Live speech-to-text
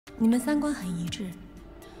你们三观很一致，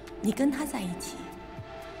你跟他在一起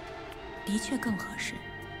的确更合适。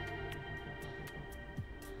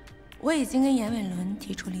我已经跟严伟伦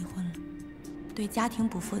提出离婚了，对家庭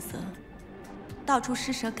不负责，到处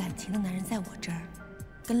施舍感情的男人，在我这儿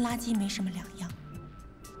跟垃圾没什么两样。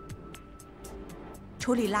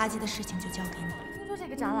处理垃圾的事情就交给你了。听说这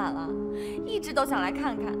个展览了，一直都想来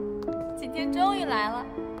看看，今天终于来了，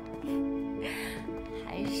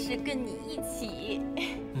还是跟你一起。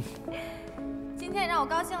今天也让我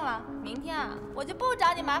高兴了，明天啊，我就不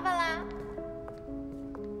找你麻烦啦。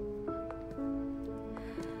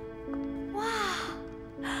哇，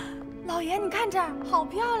老爷，你看这儿好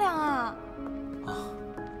漂亮啊！啊。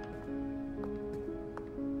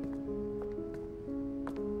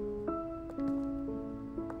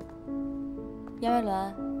严伟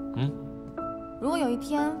伦，如果有一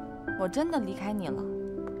天我真的离开你了，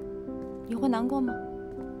你会难过吗？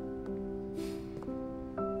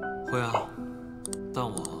会啊，但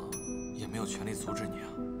我也没有权利阻止你啊。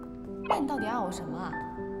那你到底爱我什么啊？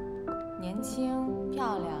年轻、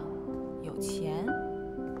漂亮、有钱，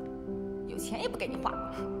有钱也不给你花。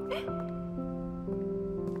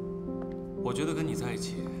我觉得跟你在一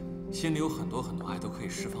起，心里有很多爱都可以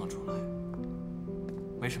释放出来，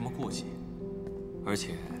没什么顾忌。而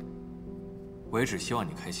且，我也只希望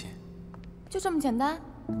你开心，就这么简单？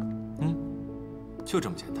就这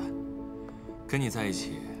么简单。跟你在一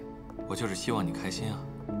起，我就是希望你开心啊。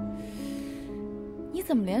你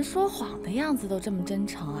怎么连说谎的样子都这么真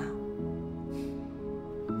诚啊？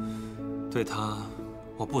对他，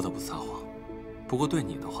我不得不撒谎。不过对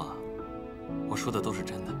你的话，我说的都是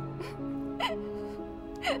真的。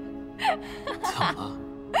怎么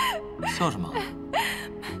了？笑什么？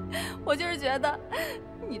我就是觉得，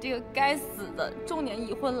你这个该死的中年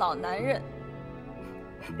已婚老男人，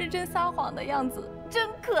认真撒谎的样子真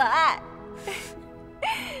可爱。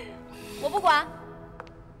我不管，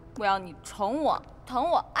我要你宠我、疼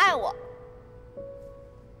我、爱我。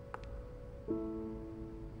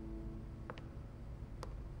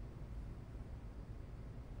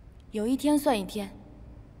有一天算一天。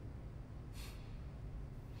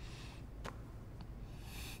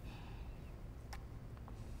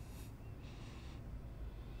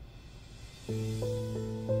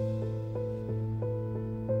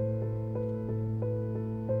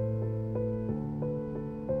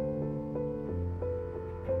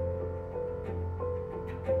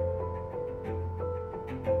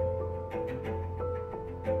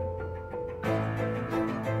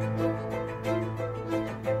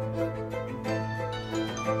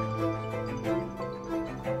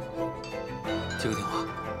接个电话。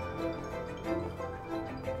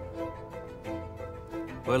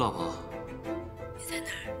喂，老婆。你在哪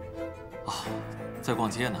儿？啊，在逛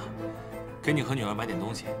街呢，给你和女儿买点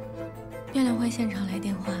东西。月亮会现场来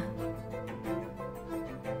电话，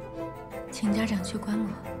请家长去观摩。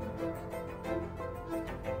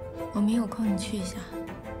我没有空，你去一下。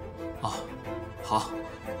哦，好，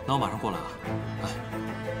那我马上过来啊。哎。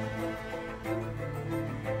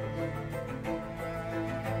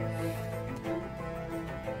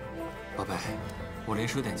宝贝，我临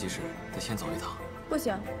时有点急事，得先走一趟。不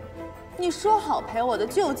行，你说好陪我的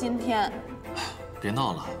就今天。哎呀，别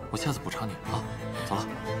闹了，我下次补偿你啊。走了。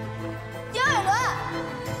杨伟伦。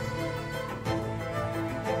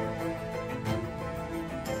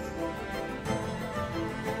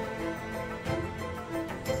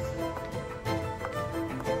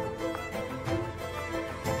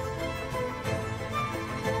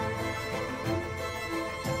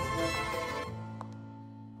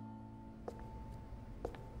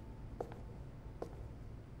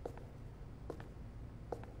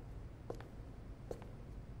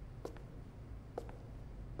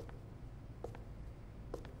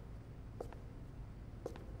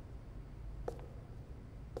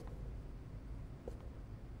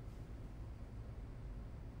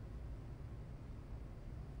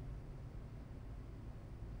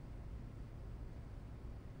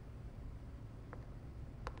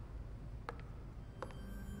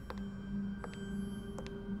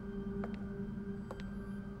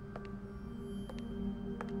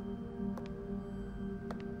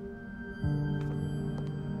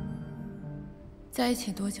在一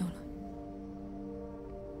起多久了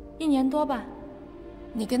？1年多吧。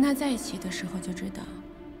你跟他在一起的时候就知道，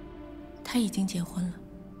他已经结婚了。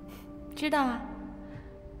知道啊，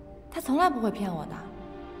他从来不会骗我的。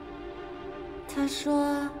他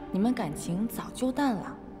说你们感情早就淡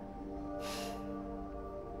了。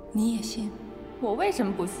你也信？我为什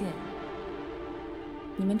么不信？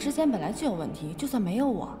你们之间本来就有问题，就算没有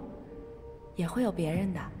我，也会有别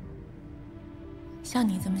人的。像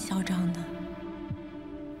你这么嚣张的，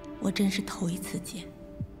我真是头一次见。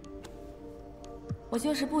我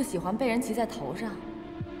就是不喜欢被人骑在头上，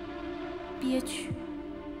憋屈。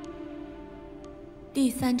第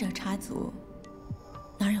三者插足，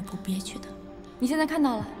哪有不憋屈的？你现在看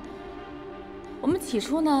到了，我们起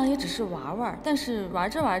初呢也只是玩玩，但是玩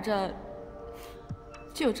着玩着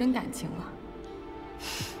就有真感情了。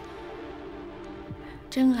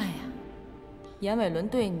真爱呀！严伟伦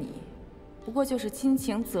对你，不过就是亲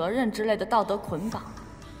情、责任之类的道德捆绑。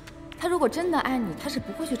他如果真的爱你，他是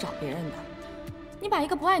不会去找别人的。你把一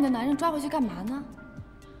个不爱你的男人抓回去干嘛呢？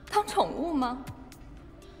当宠物吗？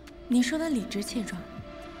你说的理直气壮，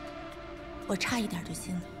我差一点就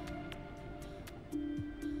信了。